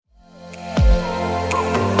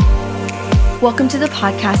Welcome to the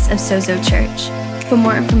podcast of Sozo Church. For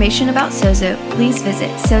more information about Sozo, please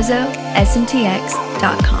visit sozosmtx.com.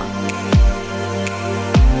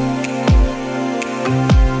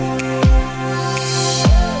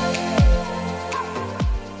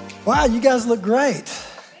 Wow, you guys look great.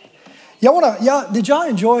 Did y'all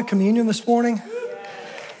enjoy communion this morning?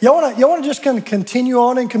 Y'all wanna just kind of continue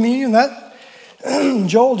on in communion? That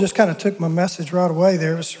Joel just kind of took my message right away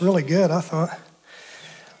there. It was really good, I thought.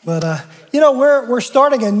 But we're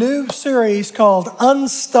starting a new series called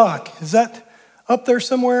Unstuck. Is that up there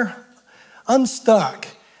somewhere? Unstuck.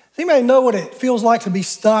 Does anybody know what it feels like to be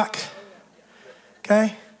stuck?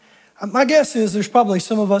 Okay. My guess is there's probably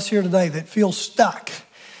some of us here today that feel stuck.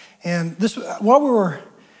 And this, while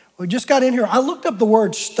we just got in here, I looked up the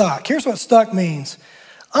word stuck. Here's what stuck means: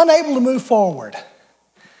 unable to move forward.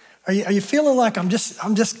 Are you feeling like I'm just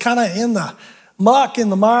kind of in the muck, in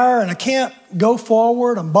the mire, and I can't go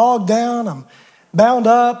forward? I'm bogged down. I'm bound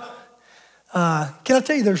up. Can I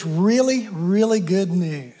tell you, there's really, really good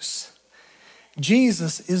news.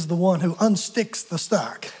 Jesus is the one who unsticks the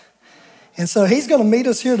stuck. And so he's going to meet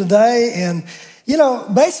us here today. And,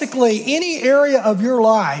 basically any area of your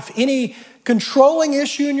life, any controlling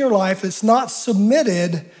issue in your life that's not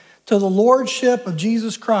submitted to the lordship of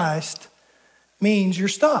Jesus Christ means you're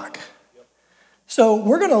stuck. So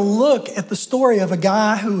we're going to look at the story of a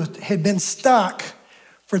guy who had been stuck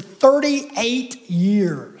for 38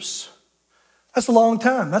 years. That's a long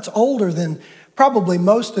time. That's older than probably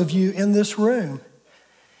most of you in this room.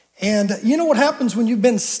 And you know what happens when you've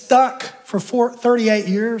been stuck for 38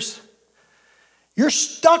 years? Your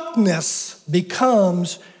stuckness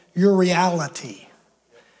becomes your reality.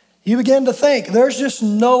 You begin to think, there's just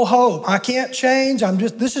no hope. I can't change.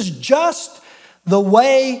 This is just the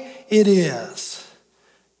way it is.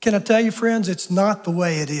 Can I tell you, friends, it's not the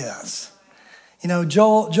way it is.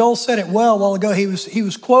 Joel said it well a while ago. He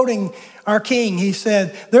was quoting our King. He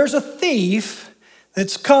said, there's a thief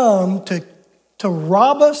that's come to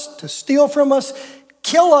rob us, to steal from us,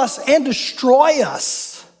 kill us, and destroy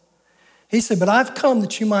us. He said, but I've come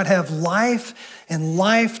that you might have life and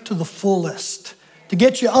life to the fullest, to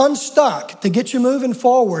get you unstuck, to get you moving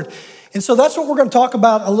forward. And so that's what we're going to talk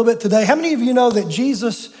about a little bit today. How many of you know that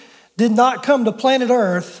Jesus did not come to planet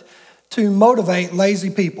Earth to motivate lazy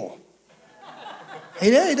people? He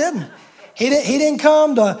didn't. He didn't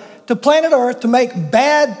come to planet Earth to make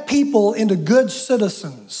bad people into good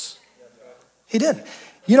citizens. He didn't.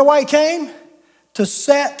 You know why he came? To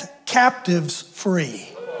set captives free.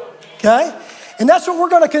 Okay? And that's what we're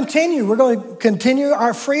going to continue. We're going to continue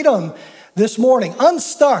our freedom this morning.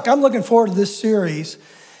 Unstuck. I'm looking forward to this series.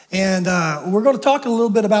 And we're going to talk a little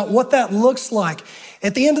bit about what that looks like.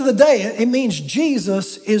 At the end of the day, it means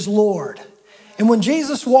Jesus is Lord. And when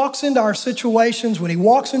Jesus walks into our situations, when he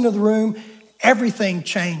walks into the room, everything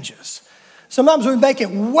changes. Sometimes we make it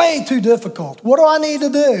way too difficult. What do I need to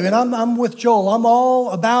do? And I'm with Joel. I'm all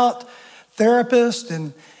about therapists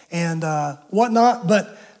and whatnot.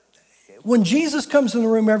 But when Jesus comes in the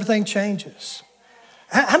room, everything changes.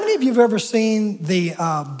 How many of you have ever seen the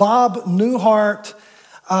Bob Newhart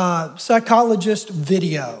psychologist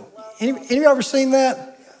video? Any of you ever seen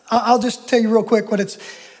that? I'll just tell you real quick what it's.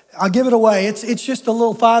 I'll give it away. It's just a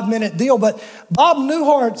little 5-minute deal. But Bob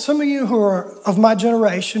Newhart, some of you who are of my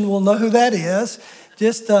generation will know who that is.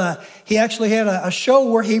 He actually had a show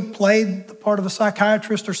where he played the part of a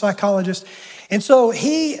psychiatrist or psychologist. And so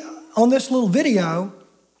on this little video,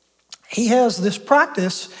 he has this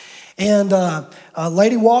practice. And a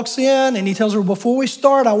lady walks in and he tells her, before we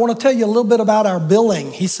start, I want to tell you a little bit about our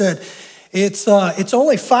billing. He said, it's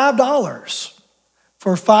only $5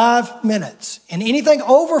 for 5 minutes. And anything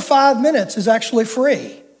over 5 minutes is actually free.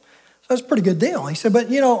 So that's a pretty good deal. He said, but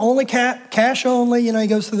only cash only, he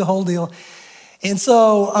goes through the whole deal. And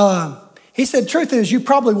so he said, truth is, you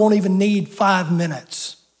probably won't even need 5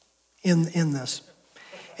 minutes in this.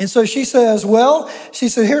 And so she says,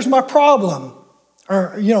 here's my problem.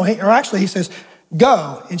 Or actually he says,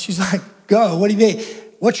 go. And she's like, go, what do you mean?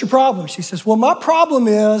 What's your problem? She says, well, my problem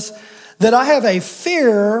is that I have a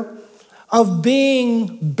fear of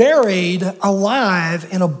being buried alive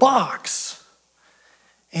in a box.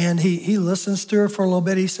 And he listens to her for a little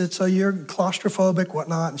bit. He said, so you're claustrophobic,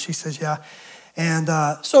 whatnot? And she says, yeah. And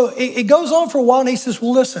so it goes on for a while. And he says,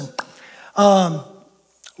 well, listen,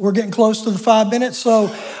 we're getting close to the 5 minutes. So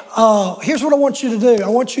here's what I want you to do. I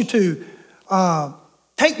want you to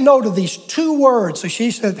take note of these 2 words. So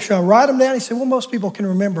she said, should I write them down? He said, well, most people can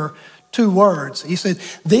remember 2 words. He said,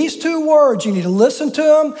 these 2 words, you need to listen to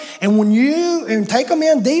them and take them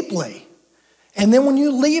in deeply. And then when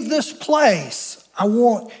you leave this place, I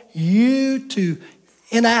want you to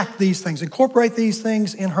enact these things, incorporate these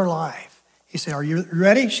things in her life. He said, are you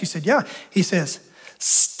ready? She said, yeah. He says,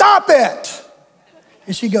 stop it.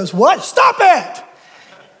 And she goes, what? Stop it.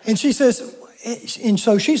 And she says, and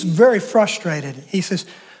so she's very frustrated. He says,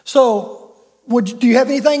 so do you have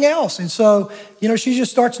anything else? And so, she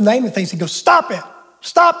just starts naming things. He goes, stop it,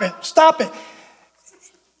 stop it, stop it.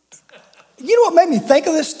 You know what made me think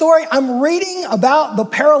of this story? I'm reading about the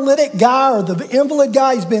paralytic guy or the invalid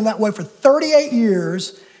guy. He's been that way for 38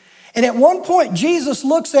 years. And at one point, Jesus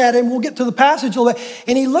looks at him. We'll get to the passage a little bit.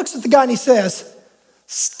 And he looks at the guy and he says,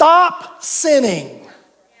 stop sinning.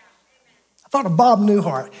 I thought of Bob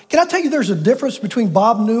Newhart. Can I tell you there's a difference between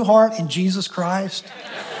Bob Newhart and Jesus Christ?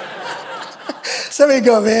 Some of you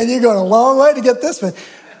go, man, you're going a long way to get this one.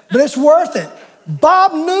 But it's worth it.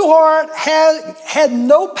 Bob Newhart had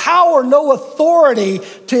no power, no authority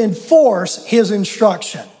to enforce his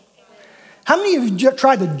instruction. How many of you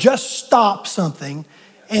tried to just stop something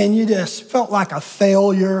and you just felt like a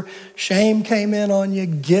failure? Shame came in on you,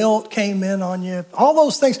 guilt came in on you, all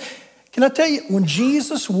those things. Can I tell you, when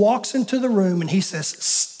Jesus walks into the room and he says,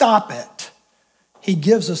 stop it, he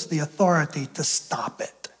gives us the authority to stop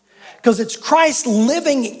it. Because it's Christ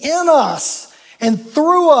living in us and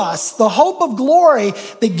through us, the hope of glory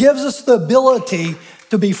that gives us the ability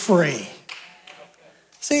to be free.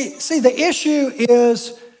 See, the issue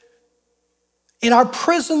is in our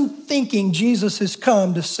prison thinking, Jesus has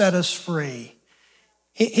come to set us free.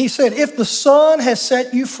 He said, if the Son has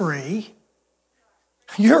set you free,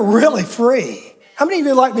 you're really free. How many of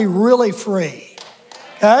you like to be really free?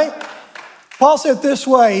 Okay? Paul said it this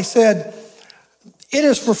way. He said, it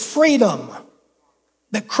is for freedom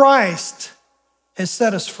that Christ has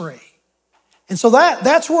set us free. And so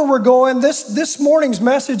that's where we're going. This morning's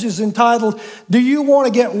message is entitled, Do You Want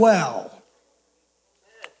to Get Well?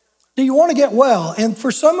 Do you want to get well? And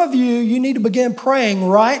for some of you, you need to begin praying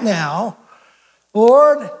right now,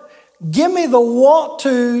 Lord, give me the want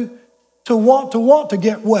to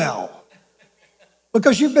get well.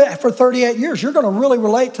 Because you've been for 38 years, you're going to really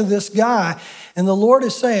relate to this guy. And the Lord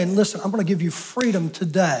is saying, listen, I'm going to give you freedom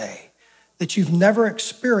today that you've never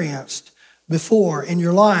experienced before in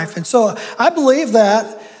your life. And so I believe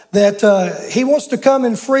that he wants to come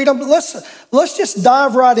in freedom. But let's just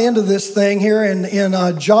dive right into this thing here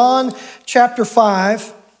in John chapter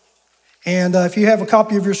 5. And if you have a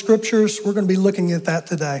copy of your scriptures, we're going to be looking at that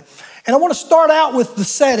today. And I want to start out with the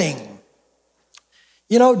setting.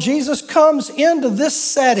 Jesus comes into this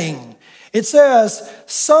setting. It says,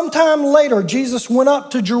 sometime later, Jesus went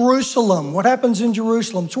up to Jerusalem. What happens in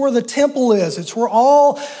Jerusalem? It's where the temple is. It's where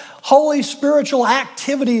all holy spiritual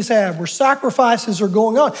activities where sacrifices are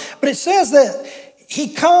going on. But it says that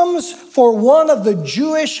he comes for one of the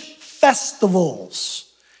Jewish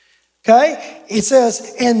festivals. Okay? It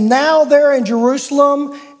says, and now there in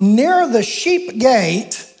Jerusalem, near the sheep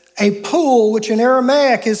gate, a pool, which in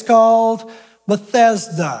Aramaic is called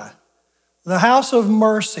Bethesda, the house of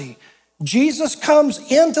mercy. Jesus comes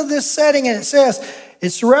into this setting and it says,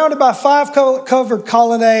 it's surrounded by 5 covered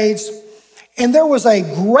colonnades. And there was a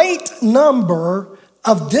great number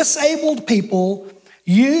of disabled people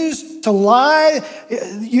used to lie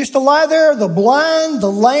there, the blind,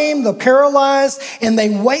 the lame, the paralyzed, and they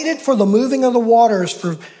waited for the moving of the waters.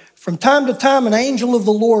 From time to time, an angel of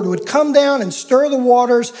the Lord would come down and stir the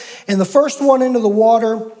waters, and the first one into the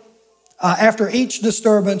water after each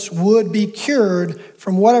disturbance would be cured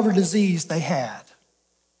from whatever disease they had.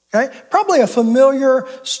 Okay? Probably a familiar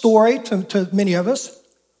story to many of us.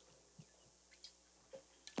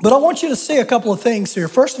 But I want you to see a couple of things here.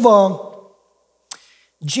 First of all,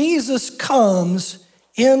 Jesus comes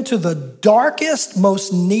into the darkest,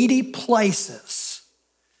 most needy places,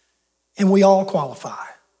 and we all qualify.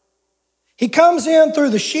 He comes in through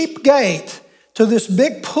the sheep gate to this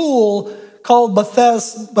big pool called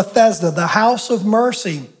Bethesda, the house of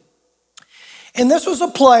mercy. And this was a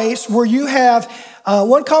place where you have,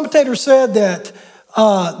 one commentator said that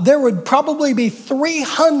there would probably be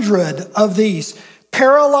 300 of these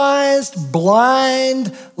paralyzed,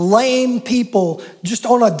 blind, lame people just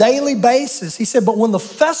on a daily basis. He said, but when the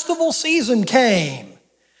festival season came,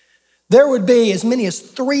 there would be as many as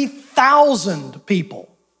 3,000 people.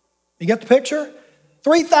 You get the picture?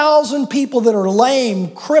 3,000 people that are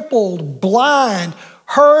lame, crippled, blind,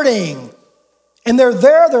 hurting. And they're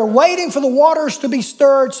there, they're waiting for the waters to be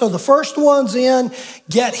stirred so the first ones in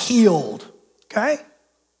get healed. Okay?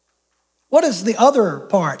 What is the other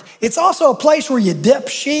part? It's also a place where you dip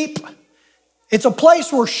sheep. It's a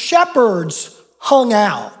place where shepherds hung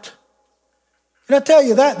out. Can I tell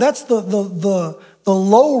you that's the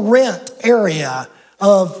low rent area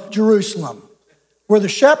of Jerusalem, where the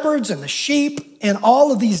shepherds and the sheep and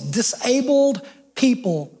all of these disabled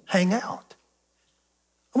people hang out.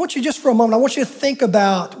 I want you just for a moment, I want you to think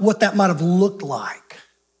about what that might have looked like.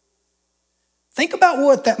 Think about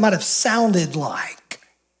what that might have sounded like.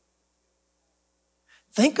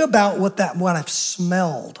 Think about what that might have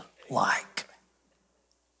smelled like.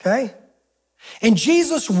 Okay? And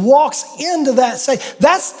Jesus walks into that setting.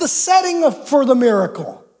 That's the setting for the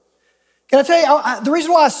miracle. Can I tell you, the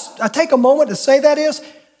reason why I take a moment to say that is,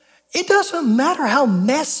 it doesn't matter how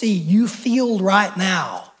messy you feel right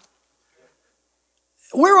now.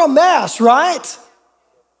 We're a mess, right?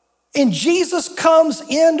 And Jesus comes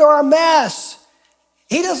into our mess.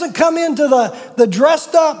 He doesn't come into the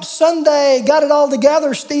dressed up Sunday, got it all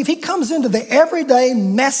together Steve. He comes into the everyday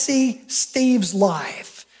messy Steve's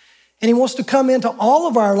life. And he wants to come into all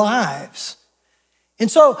of our lives. And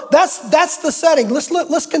so that's the setting.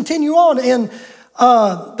 Let's continue on in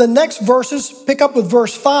the next verses. Pick up with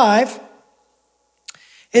verse 5.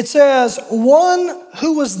 It says, one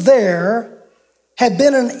who was there had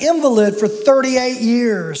been an invalid for 38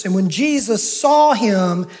 years. And when Jesus saw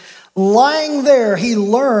him lying there, he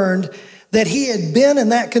learned that he had been in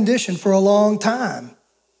that condition for a long time.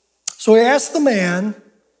 So he asked the man,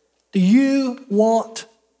 do you want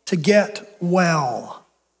to get well?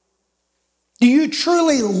 Do you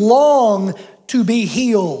truly long to be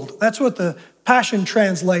healed? That's what the Passion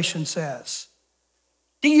Translation says.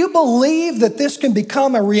 Do you believe that this can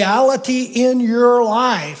become a reality in your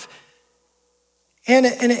life? And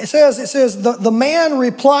it says, the man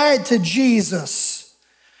replied to Jesus,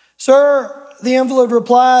 sir, the invalid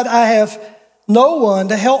replied, I have no one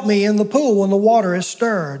to help me in the pool when the water is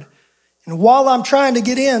stirred. And while I'm trying to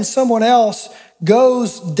get in, someone else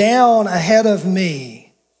goes down ahead of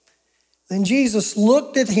me. Then Jesus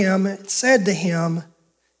looked at him and said to him,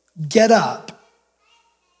 get up.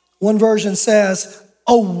 One version says,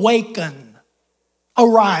 awaken,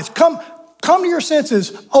 arise, come to your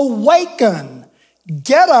senses, awaken,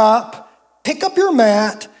 get up, pick up your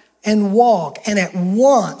mat and walk. And at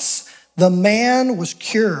once the man was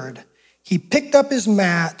cured. He picked up his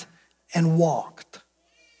mat and walked.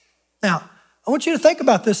 Now, I want you to think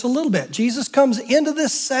about this a little bit. Jesus comes into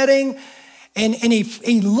this setting and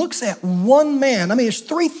he looks at one man. I mean, there's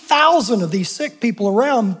 3,000 of these sick people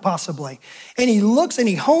around possibly. And he looks and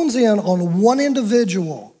he hones in on one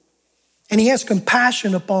individual. And he has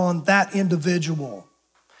compassion upon that individual.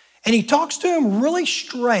 And he talks to him really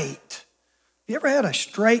straight. You ever had a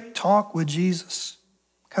straight talk with Jesus?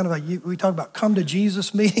 Kind of like we talk about come to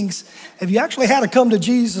Jesus meetings. Have you actually had a come to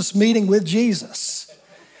Jesus meeting with Jesus?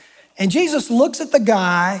 And Jesus looks at the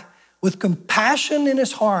guy with compassion in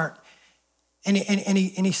his heart. And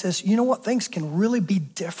he says, you know what? Things can really be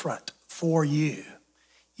different for you.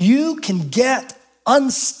 You can get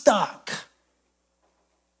unstuck.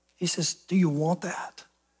 He says, do you want that?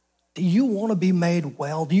 Do you want to be made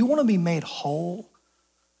well? Do you want to be made whole?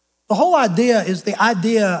 The whole idea is the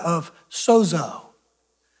idea of sozo.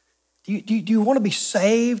 Do you want to be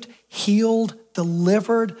saved, healed,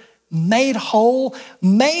 delivered, made whole,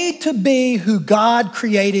 made to be who God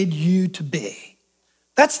created you to be?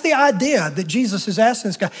 That's the idea that Jesus is asking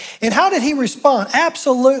this guy. And how did he respond?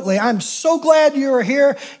 Absolutely. I'm so glad you're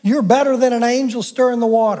here. You're better than an angel stirring the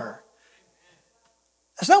water.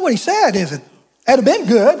 That's not what he said, is it? That'd have been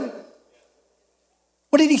good.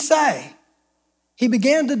 What did he say? He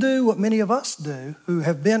began to do what many of us do who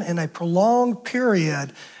have been in a prolonged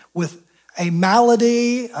period with a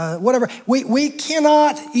malady, whatever. We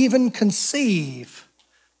cannot even conceive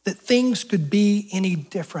that things could be any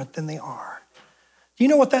different than they are. Do you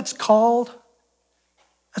know what that's called?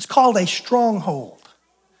 That's called a stronghold.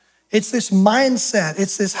 It's this mindset.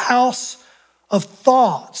 It's this house of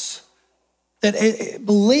thoughts that it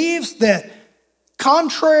believes that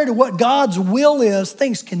contrary to what God's will is,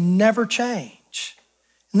 things can never change.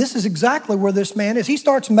 And this is exactly where this man is. He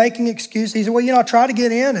starts making excuses. He said, well, I try to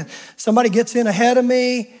get in and somebody gets in ahead of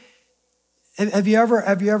me. Have you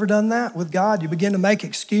ever done that with God? You begin to make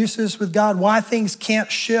excuses with God, why things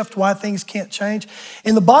can't shift, why things can't change.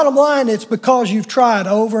 And the bottom line, it's because you've tried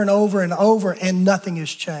over and over and over and nothing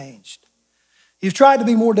has changed. You've tried to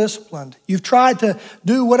be more disciplined. You've tried to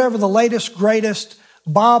do whatever the latest, greatest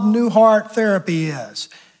Bob Newhart therapy is.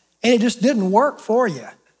 And it just didn't work for you.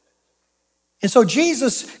 And so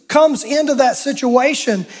Jesus comes into that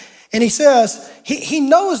situation and he says, he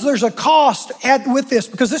knows there's a cost with this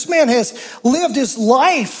because this man has lived his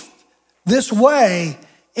life this way.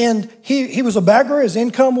 And he was a beggar. His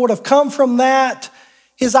income would have come from that.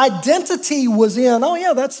 His identity was in, oh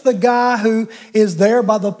yeah, that's the guy who is there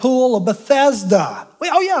by the pool of Bethesda.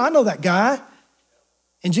 Oh yeah, I know that guy.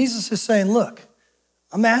 And Jesus is saying, look,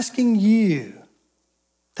 I'm asking you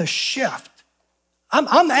to shift.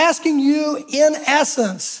 I'm asking you, in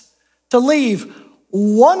essence, to leave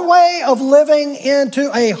one way of living into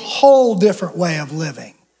a whole different way of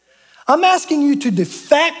living. I'm asking you to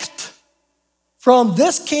defect from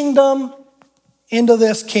this kingdom into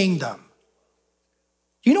this kingdom.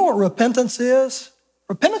 Do you know what repentance is?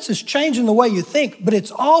 Repentance is changing the way you think, but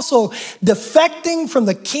it's also defecting from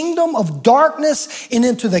the kingdom of darkness and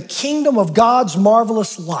into the kingdom of God's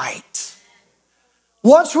marvelous light.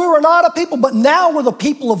 Once we were not a people, but now we're the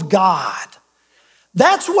people of God.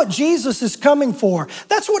 That's what Jesus is coming for.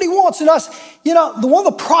 That's what he wants in us. You know, one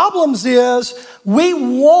of the problems is we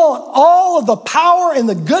want all of the power and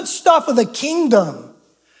the good stuff of the kingdom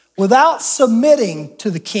without submitting to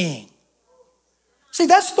the king. See,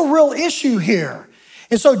 that's the real issue here.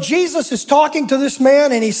 And so Jesus is talking to this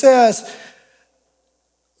man and he says,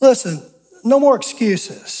 listen, no more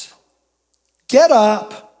excuses. Get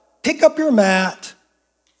up, pick up your mat,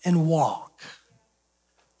 and walk.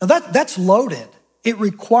 Now that's loaded. It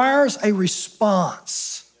requires a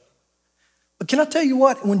response. But can I tell you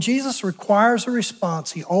what? When Jesus requires a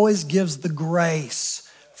response, he always gives the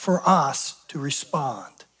grace for us to respond.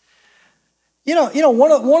 You know,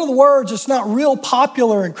 one of the words that's not real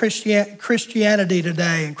popular in Christianity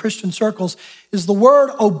today, in Christian circles, is the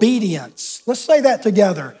word obedience. Let's say that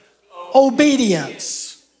together.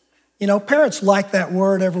 Obedience. You know, parents like that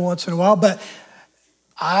word every once in a while, but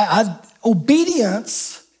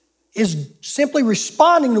obedience is simply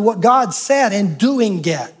responding to what God said and doing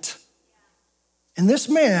it. And this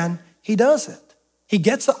man, he does it. He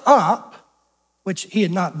gets up, which he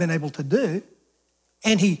had not been able to do,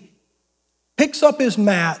 and he picks up his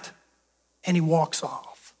mat and he walks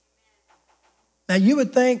off. Now you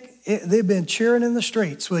would think they'd been cheering in the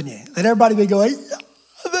streets, wouldn't you? That everybody would be going,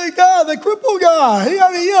 the guy, the crippled guy,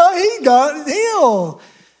 he got healed.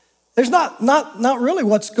 There's not really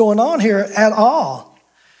what's going on here at all.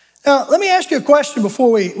 Now, let me ask you a question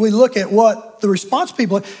before we look at what the response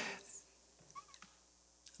people are.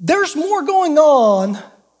 There's more going on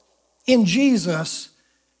in Jesus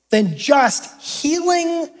than just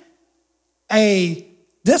healing a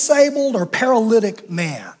disabled or paralytic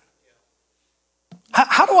man.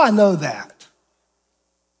 How do I know that?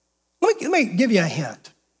 Let me give you a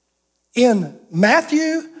hint. In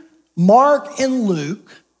Matthew, Mark, and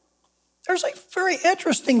Luke, there's a very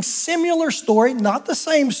interesting similar story, not the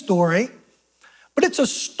same story, but it's a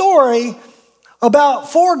story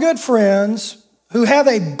about four good friends who have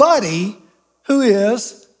a buddy who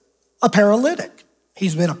is a paralytic.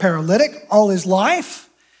 He's been a paralytic all his life.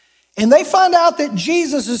 And they find out that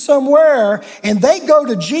Jesus is somewhere, and they go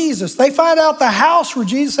to Jesus. They find out the house where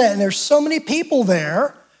Jesus is at, and there's so many people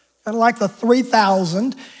there, kind of like the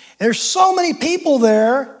 3,000. There's so many people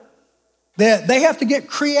there that they have to get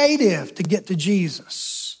creative to get to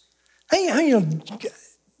Jesus.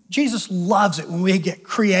 Jesus loves it when we get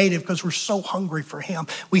creative because we're so hungry for him.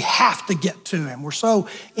 We have to get to him. We're so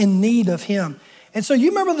in need of him. And so you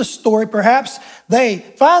remember the story, perhaps. They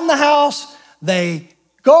find the house, they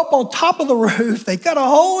go up on top of the roof, they cut a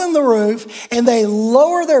hole in the roof, and they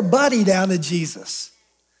lower their buddy down to Jesus.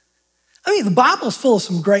 I mean, the Bible's full of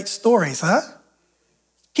some great stories, huh?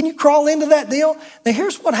 Can you crawl into that deal? Now,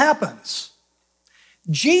 here's what happens.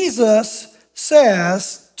 Jesus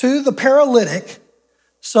says to the paralytic,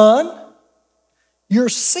 son, your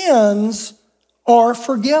sins are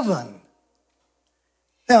forgiven.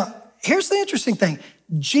 Now, here's the interesting thing.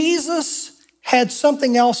 Jesus had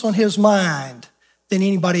something else on his mind than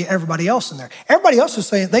everybody else in there. Everybody else is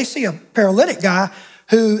saying they see a paralytic guy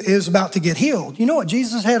who is about to get healed. You know what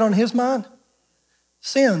Jesus had on his mind?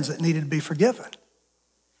 Sins that needed to be forgiven.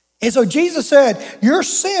 And so Jesus said, your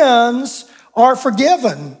sins are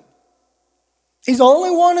forgiven. He's the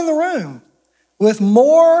only one in the room with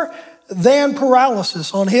more than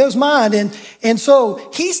paralysis on his mind. And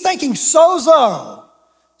so he's thinking sozo,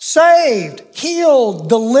 saved, healed,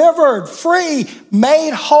 delivered, free,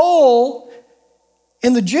 made whole.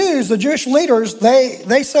 And the Jews, the Jewish leaders,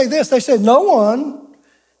 they say this. They said, no one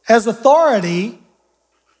has authority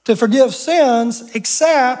to forgive sins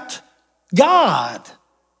except God.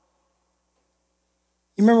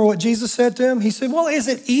 You remember what Jesus said to him? He said, well, is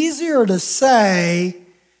it easier to say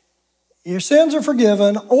your sins are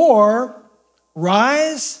forgiven or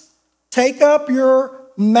rise, take up your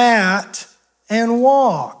mat, and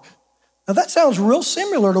walk? Now that sounds real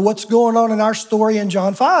similar to what's going on in our story in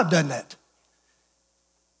John 5, doesn't it?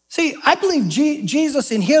 See, I believe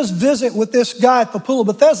Jesus in his visit with this guy at the pool of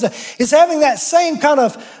Bethesda is having that same kind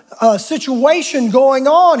of situation going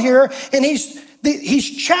on here, and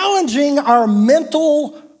he's challenging our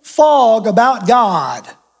mental fog about God.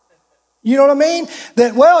 You know what I mean?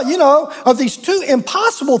 That, well, of these two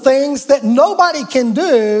impossible things that nobody can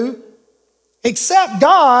do except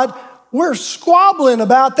God, we're squabbling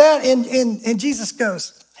about that. And Jesus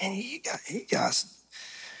goes, man, you guys,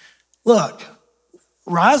 look,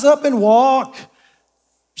 rise up and walk.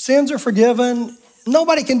 Sins are forgiven.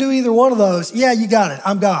 Nobody can do either one of those. Yeah, you got it.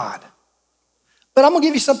 I'm God. But I'm going to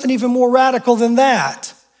give you something even more radical than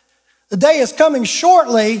that. The day is coming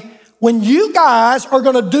shortly when you guys are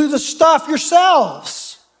going to do the stuff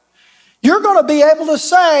yourselves. You're going to be able to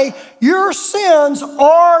say, your sins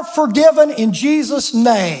are forgiven in Jesus'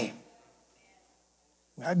 name.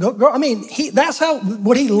 That's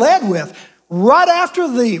what he led with. Right after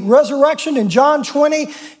the resurrection in John 20,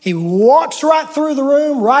 he walks right through the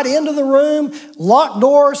room, right into the room, locked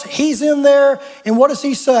doors, he's in there, and what does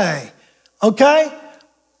he say? Okay,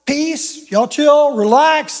 peace, y'all chill,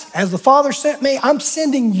 relax. As the Father sent me, I'm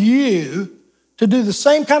sending you to do the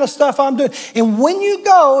same kind of stuff I'm doing. And when you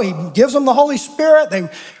go, he gives them the Holy Spirit, they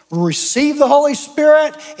receive the Holy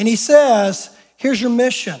Spirit, and he says, here's your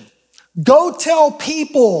mission. Go tell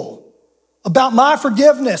people about my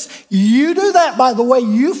forgiveness. You do that, by the way,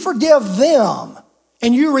 you forgive them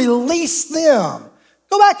and you release them.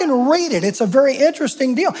 Go back and read it. It's a very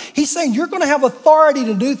interesting deal. He's saying you're going to have authority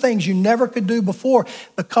to do things you never could do before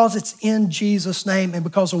because it's in Jesus' name and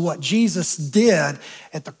because of what Jesus did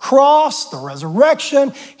at the cross, the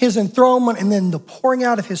resurrection, his enthronement, and then the pouring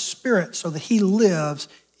out of his Spirit so that he lives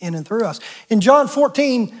in and through us. In John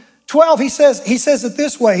 14:12, he says it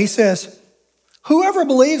this way. He says, whoever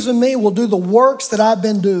believes in me will do the works that I've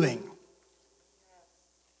been doing.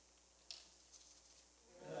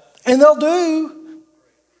 And they'll do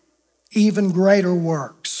even greater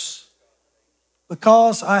works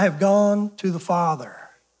because I have gone to the Father,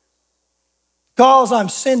 because I'm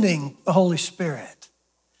sending the Holy Spirit,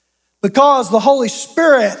 because the Holy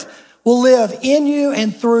Spirit will live in you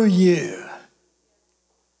and through you.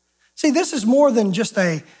 See, this is more than just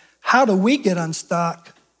a how do we get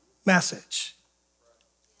unstuck message.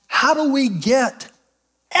 How do we get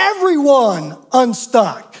everyone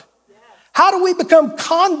unstuck? How do we become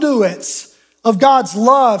conduits of God's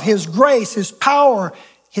love, his grace, his power,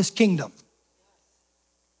 his kingdom?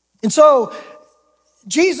 And so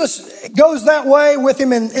Jesus goes that way with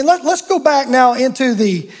him. And let's go back now into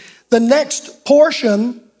the next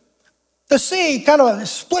portion to see kind of a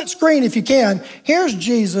split screen if you can. Here's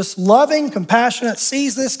Jesus, loving, compassionate,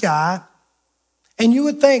 sees this guy. And you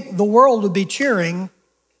would think the world would be cheering.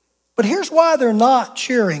 But here's why they're not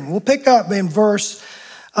cheering. We'll pick up in verse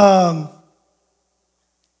 9.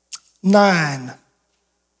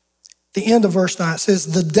 The end of verse 9, it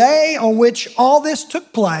says, the day on which all this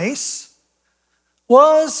took place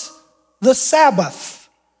was the Sabbath.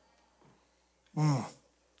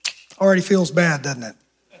 Already feels bad, doesn't it?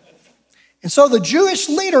 And so the Jewish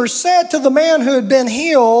leaders said to the man who had been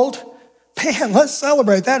healed, man, let's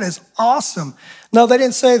celebrate. That is awesome. No, they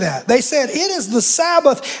didn't say that. They said, it is the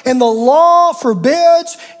Sabbath and the law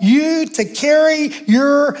forbids you to carry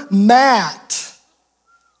your mat.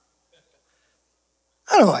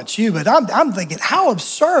 I don't know about you, but I'm thinking, how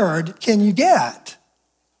absurd can you get?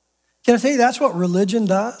 Can I tell you that's what religion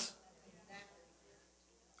does?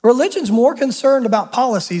 Religion's more concerned about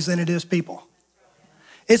policies than it is people.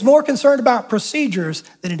 It's more concerned about procedures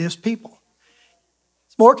than it is people.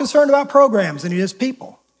 It's more concerned about programs than it is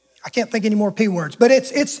people. I can't think any more P words, but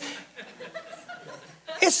it's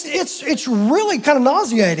really kind of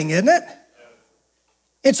nauseating, isn't it?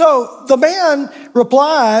 And so the man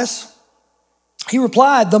replied,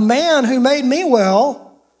 the man who made me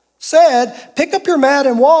well said, pick up your mat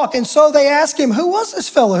and walk. And so they asked him, who was this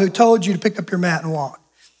fellow who told you to pick up your mat and walk?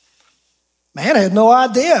 Man, I had no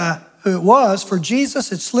idea who it was, for Jesus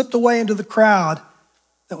had slipped away into the crowd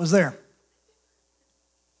that was there.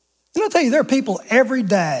 And I'll tell you, there are people every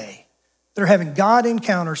day that are having God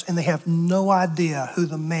encounters and they have no idea who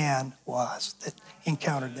the man was that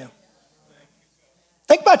encountered them.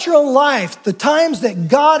 Think about your own life, the times that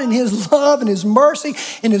God in his love and his mercy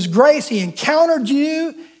and his grace, he encountered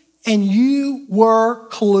you and you were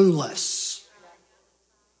clueless.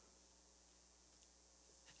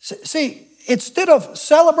 See, instead of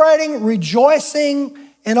celebrating, rejoicing,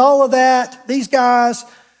 and all of that, these guys,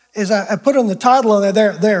 as I put in the title of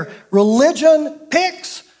their religion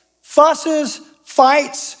picks, fusses,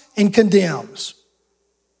 fights, and condemns.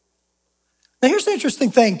 Now, here's the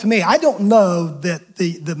interesting thing to me. I don't know that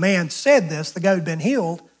the man said this, the guy who'd been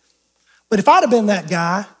healed, but if I'd have been that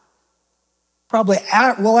guy, probably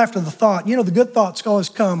after the thought, the good thoughts always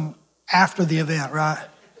come after the event, right?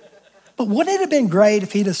 But wouldn't it have been great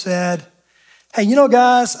if he'd have said, Hey,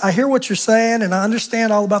 guys, I hear what you're saying and I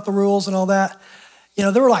understand all about the rules and all that.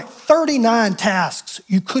 There were like 39 tasks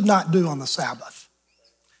you could not do on the Sabbath.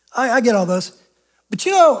 I get all those. But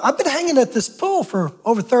I've been hanging at this pool for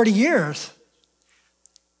over 30 years.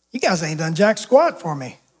 You guys ain't done jack squat for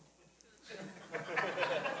me.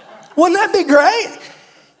 Wouldn't that be great?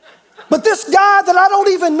 But this guy that I don't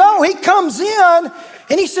even know, he comes in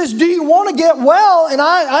and he says, do you want to get well? And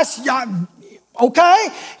I okay.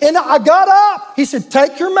 And I got up. He said,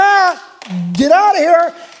 take your mat, get out of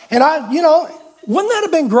here. And wouldn't that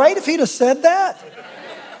have been great if he'd have said that?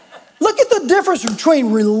 Look at the difference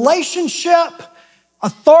between relationship,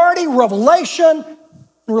 authority, revelation,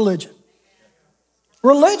 and religion.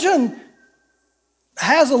 Religion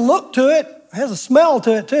has a look to it, has a smell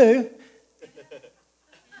to it too.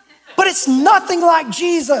 But it's nothing like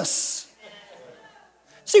Jesus.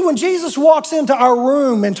 See, when Jesus walks into our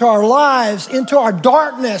room, into our lives, into our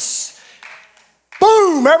darkness,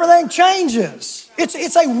 boom, everything changes.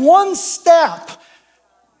 It's a one-step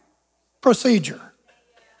procedure.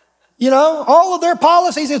 All of their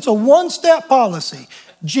policies, it's a one-step policy.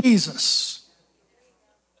 Jesus.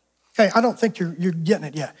 Okay, I don't think you're getting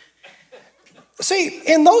it yet. See,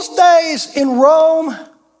 in those days in Rome,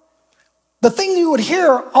 the thing you would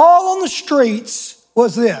hear all on the streets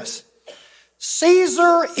was this: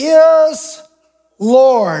 Caesar is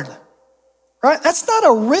Lord. Right? That's not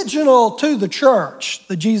original to the church,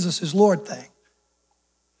 the Jesus is Lord thing.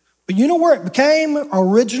 But you know where it became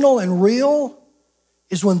original and real?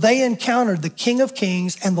 Is when they encountered the King of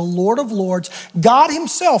Kings and the Lord of Lords, God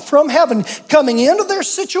himself from heaven coming into their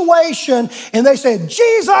situation, and they said,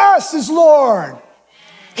 Jesus is Lord.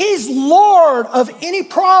 He's Lord of any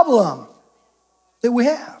problem that we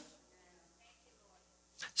have.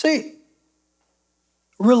 See,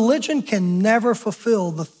 religion can never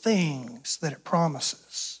fulfill the things that it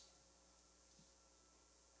promises.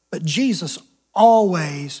 But Jesus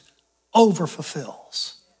always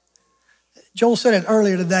overfulfills. Joel said it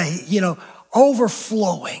earlier today,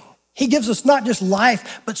 overflowing. He gives us not just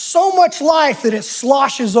life, but so much life that it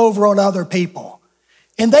sloshes over on other people.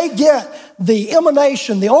 And they get the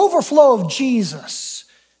emanation, the overflow of Jesus.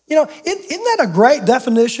 Isn't that a great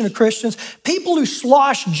definition of Christians? People who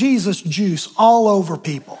slosh Jesus juice all over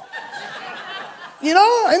people. Isn't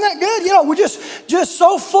that good? We're just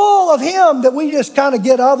so full of him that we just kind of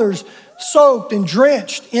get others soaked and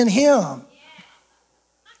drenched in him.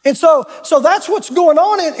 And so that's what's going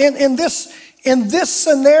on in this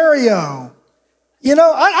scenario. I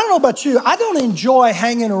don't know about you. I don't enjoy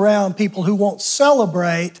hanging around people who won't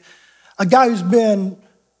celebrate a guy who's been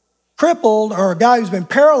crippled or a guy who's been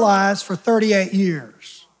paralyzed for 38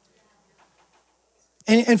 years.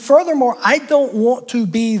 And furthermore, I don't want to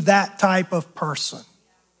be that type of person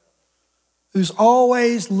who's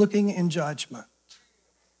always looking in judgment.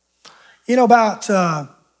 About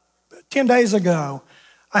 10 days ago,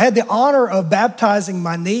 I had the honor of baptizing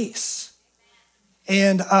my niece.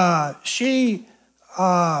 And she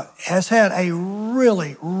has had a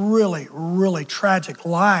really, really, really tragic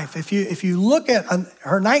life. If you look at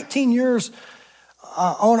her 19 years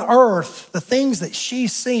on earth, the things that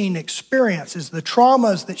she's seen, experiences, the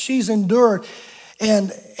traumas that she's endured.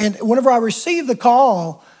 And whenever I received the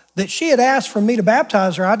call that she had asked for me to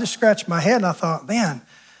baptize her, I just scratched my head and I thought, man,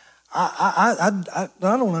 I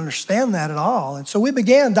don't understand that at all. And so we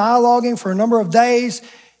began dialoguing for a number of days.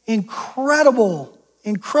 Incredible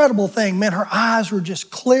thing. Man, her eyes were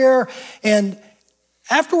just clear. And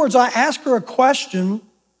afterwards, I asked her a question.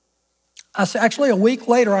 I said, actually, a week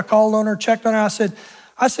later, I called on her, checked on her.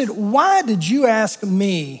 I said, why did you ask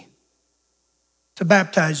me to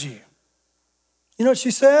baptize you? You know what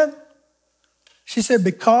she said? She said,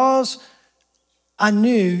 because I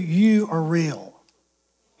knew you are real.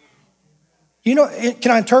 Can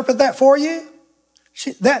I interpret that for you?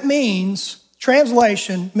 That means,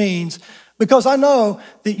 translation means, because I know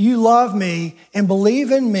that you love me and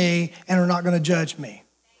believe in me and are not going to judge me.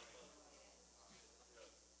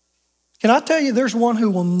 Can I tell you, there's one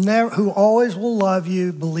who always will love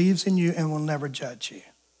you, believes in you, and will never judge you.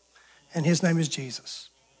 And his name is Jesus.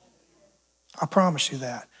 I promise you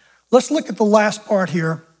that. Let's look at the last part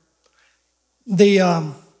here.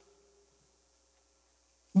 The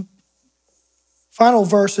final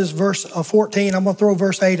verse is verse 14. I'm going to throw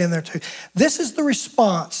verse 8 in there too. This is the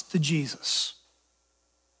response to Jesus.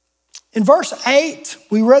 In verse 8,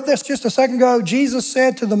 we read this just a second ago. Jesus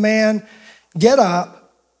said to the man, get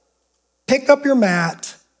up, pick up your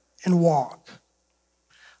mat, and walk.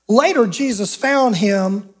 Later, Jesus found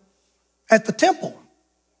him at the temple.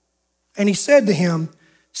 And he said to him,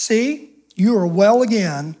 see, you are well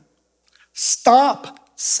again.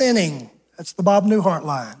 Stop sinning. That's the Bob Newhart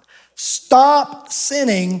line. Stop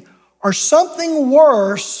sinning or something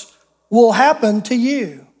worse will happen to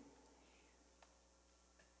you.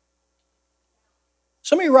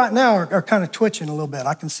 Some of you right now are kind of twitching a little bit.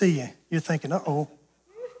 I can see you. You're thinking, uh-oh,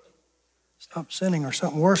 stop sinning or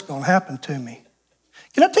something worse is going to happen to me.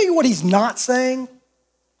 Can I tell you what he's not saying?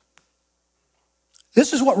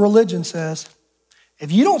 This is what religion says.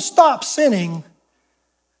 If you don't stop sinning,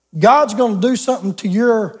 God's going to do something to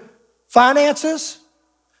your finances.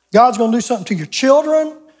 God's going to do something to your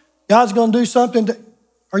children. God's going to do something to,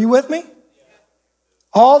 are you with me?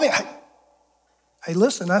 Hey,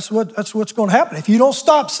 listen, that's what's going to happen. If you don't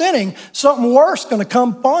stop sinning, something worse is going to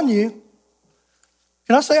come upon you.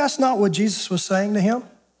 Can I say that's not what Jesus was saying to him?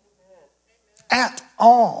 At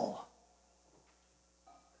all.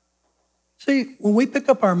 See, when we pick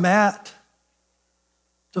up our mat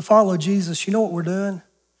to follow Jesus, you know what we're doing?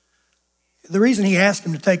 The reason he asked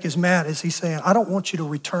him to take his mat is he's saying, I don't want you to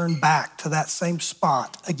return back to that same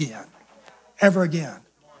spot again, ever again.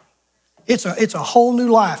 It's a whole new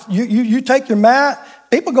life. You take your mat,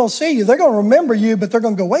 people are going to see you. They're going to remember you, but they're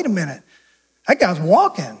going to go, wait a minute. That guy's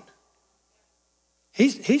walking.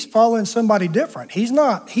 He's following somebody different. He's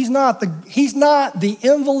not the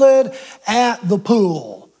invalid at the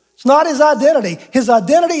pool. It's not his identity. His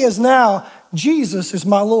identity is now, Jesus is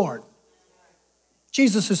my Lord.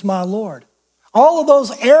 Jesus is my Lord. All of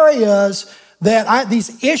those areas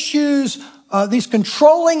these issues, these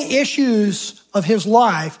controlling issues of his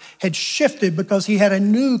life had shifted because he had a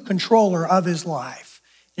new controller of his life.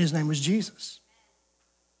 His name was Jesus.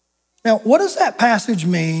 Now, what does that passage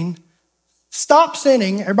mean? Stop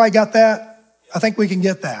sinning. Everybody got that? I think we can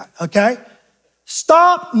get that, okay?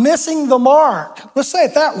 Stop missing the mark. Let's say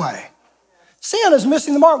it that way. Sin is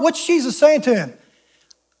missing the mark. What's Jesus saying to him?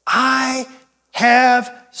 I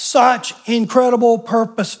have such incredible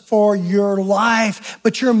purpose for your life,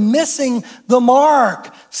 but you're missing the mark.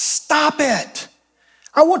 Stop it.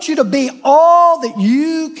 I want you to be all that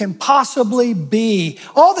you can possibly be,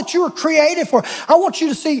 all that you were created for. I want you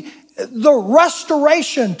to see the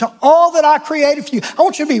restoration to all that I created for you. I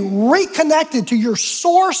want you to be reconnected to your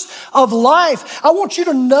source of life. I want you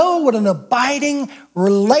to know what an abiding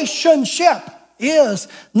relationship is,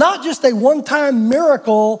 not just a one-time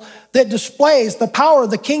miracle that displays the power of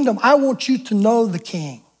the kingdom. I want you to know the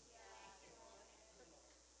King.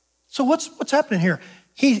 So what's happening here?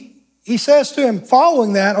 He says to him,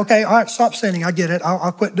 following that, okay, all right, stop sinning. I get it.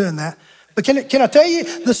 I'll quit doing that. But can I tell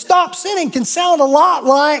you, the stop sinning can sound a lot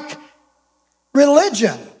like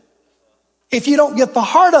religion if you don't get the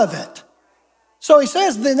heart of it. So he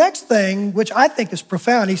says the next thing, which I think is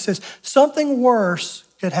profound, he says, something worse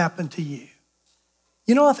could happen to you.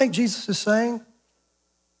 You know what I think Jesus is saying?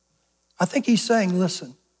 I think he's saying,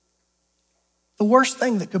 listen, the worst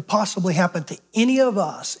thing that could possibly happen to any of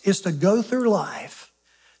us is to go through life,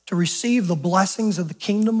 to receive the blessings of the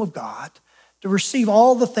kingdom of God, to receive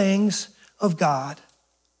all the things of God,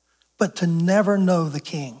 but to never know the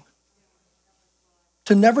King,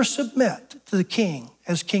 to never submit to the King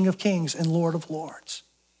as King of Kings and Lord of Lords.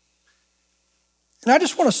 And I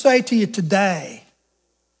just want to say to you today,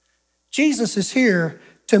 Jesus is here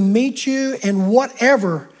to meet you in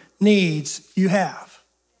whatever needs you have.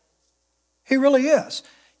 He really is.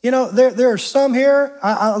 You know, there are some here,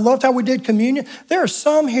 I loved how we did communion. There are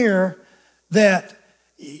some here that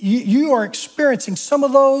you are experiencing some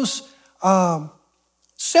of those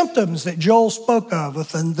symptoms that Joel spoke of with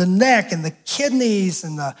the neck and the kidneys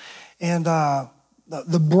and the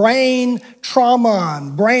brain trauma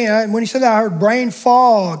and brain. When he said that, I heard brain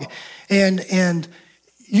fog. And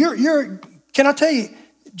you're. Can I tell you,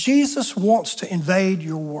 Jesus wants to invade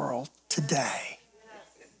your world today.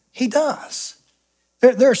 He does.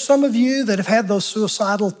 There are some of you that have had those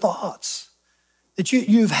suicidal thoughts, that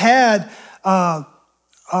you've had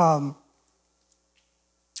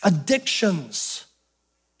addictions,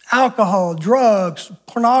 alcohol, drugs,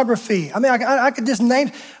 pornography. I mean, I could just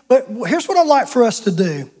name, but here's what I'd like for us to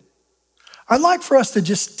do. I'd like for us to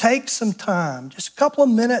just take some time, just a couple of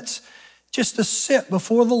minutes, just to sit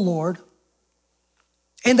before the Lord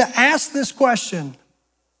and to ask this question,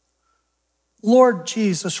 Lord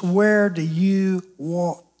Jesus, where do you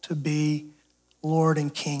want to be Lord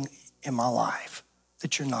and King in my life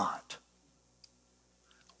that you're not?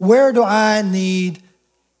 Where do I need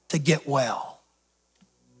to get well?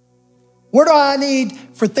 Where do I need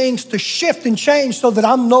for things to shift and change so that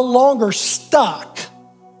I'm no longer stuck,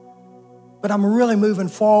 but I'm really moving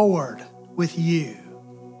forward with you?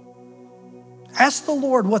 Ask the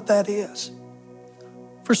Lord what that is.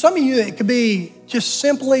 For some of you, it could be just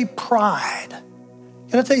simply pride.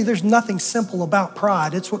 Can I tell you, there's nothing simple about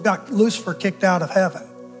pride. It's what got Lucifer kicked out of heaven.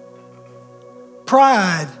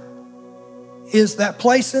 Pride is that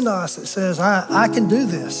place in us that says, I can do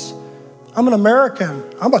this. I'm an American.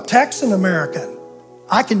 I'm a Texan American.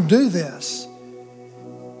 I can do this.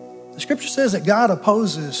 The scripture says that God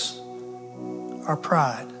opposes our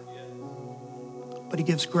pride, but he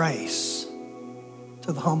gives grace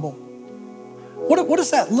to the humble. What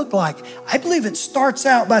does that look like? I believe it starts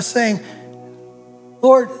out by saying,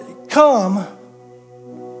 Lord, come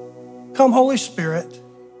Holy Spirit,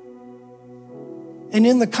 and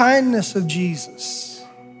in the kindness of Jesus,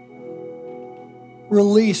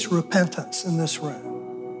 release repentance in this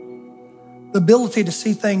room. The ability to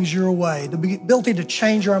see things your way, the ability to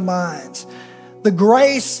change our minds, the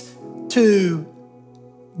grace to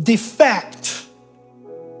defect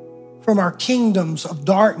from our kingdoms of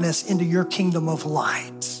darkness into your kingdom of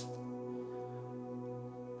light.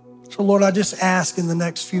 So Lord, I just ask in the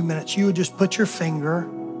next few minutes, you would just put your finger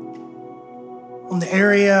on the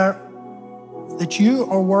area that you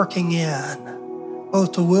are working in,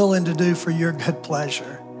 both to will and to do for your good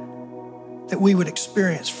pleasure, that we would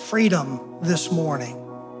experience freedom this morning.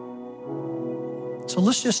 So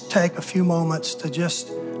let's just take a few moments to just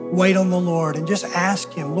wait on the Lord and just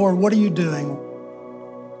ask him, Lord, what are you doing?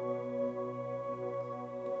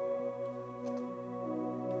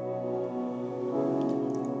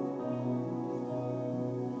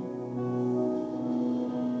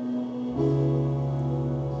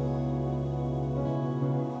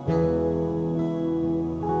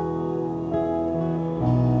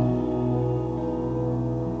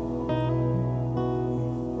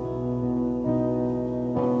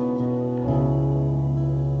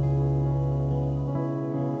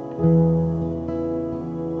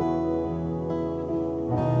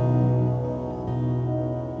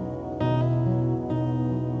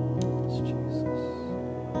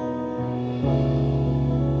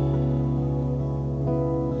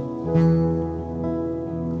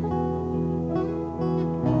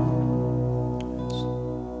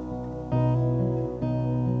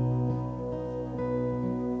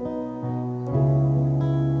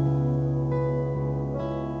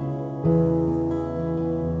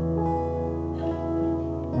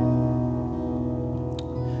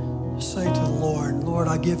 Say to the Lord, Lord,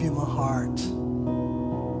 I give you my heart.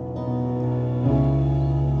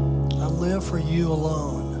 I live for you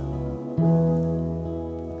alone.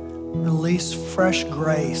 Release fresh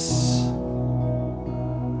grace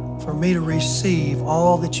for me to receive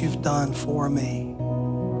all that you've done for me.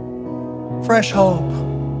 Fresh hope,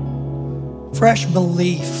 fresh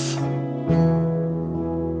belief.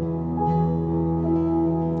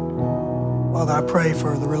 Father, I pray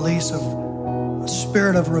for the release of a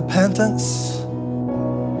spirit of repentance,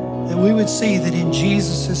 that we would see that in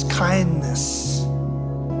Jesus' kindness,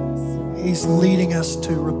 he's leading us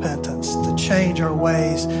to repentance, to change our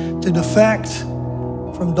ways, to defect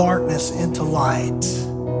from darkness into light.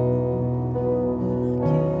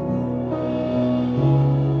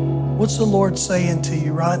 What's the Lord saying to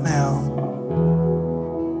you right now?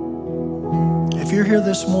 If you're here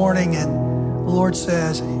this morning and the Lord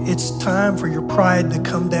says, it's time for your pride to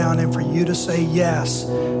come down and for you to say yes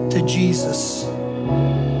to Jesus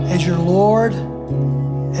as your Lord,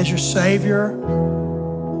 as your Savior.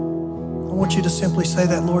 I want you to simply say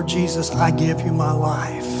that, Lord Jesus, I give you my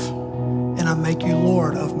life and I make you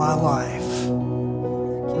Lord of my life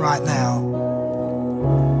right now.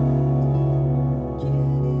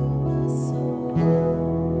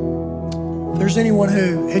 If there's anyone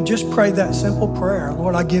who had just prayed that simple prayer,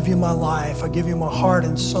 Lord, I give you my life. I give you my heart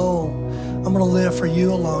and soul. I'm going to live for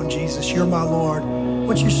you alone, Jesus. You're my Lord. I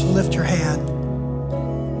want you to lift your hand.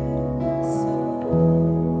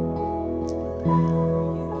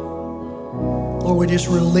 Lord, we just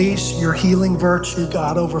release your healing virtue,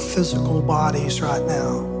 God, over physical bodies right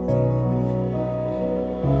now.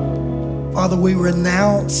 Father, we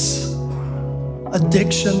renounce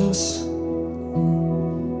addictions.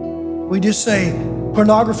 We just say,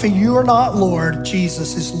 pornography, you are not Lord.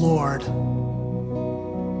 Jesus is Lord.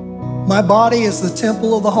 My body is the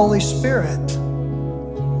temple of the Holy Spirit.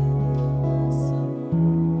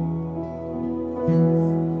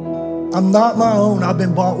 I'm not my own. I've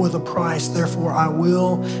been bought with a price. Therefore, I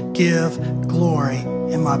will give glory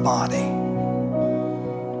in my body.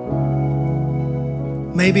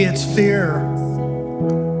 Maybe it's fear.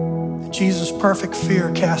 Jesus' perfect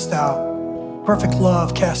fear cast out. Perfect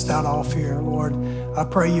love cast out all fear. Lord, I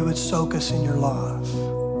pray you would soak us in your love.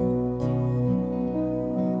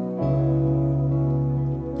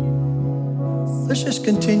 Let's just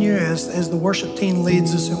continue as the worship team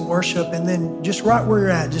leads us in worship, and then just right where you're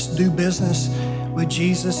at, just do business with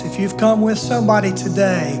Jesus. If you've come with somebody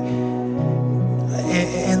today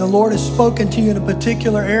and the Lord has spoken to you in a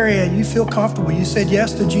particular area, you feel comfortable, you said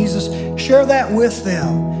yes to Jesus, share that with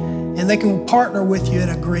them and they can partner with you in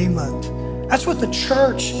agreement. That's what the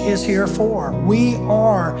church is here for. We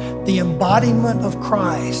are the embodiment of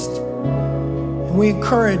Christ. And we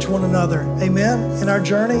encourage one another, amen, in our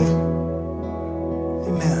journey.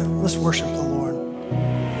 Amen. Let's worship the Lord.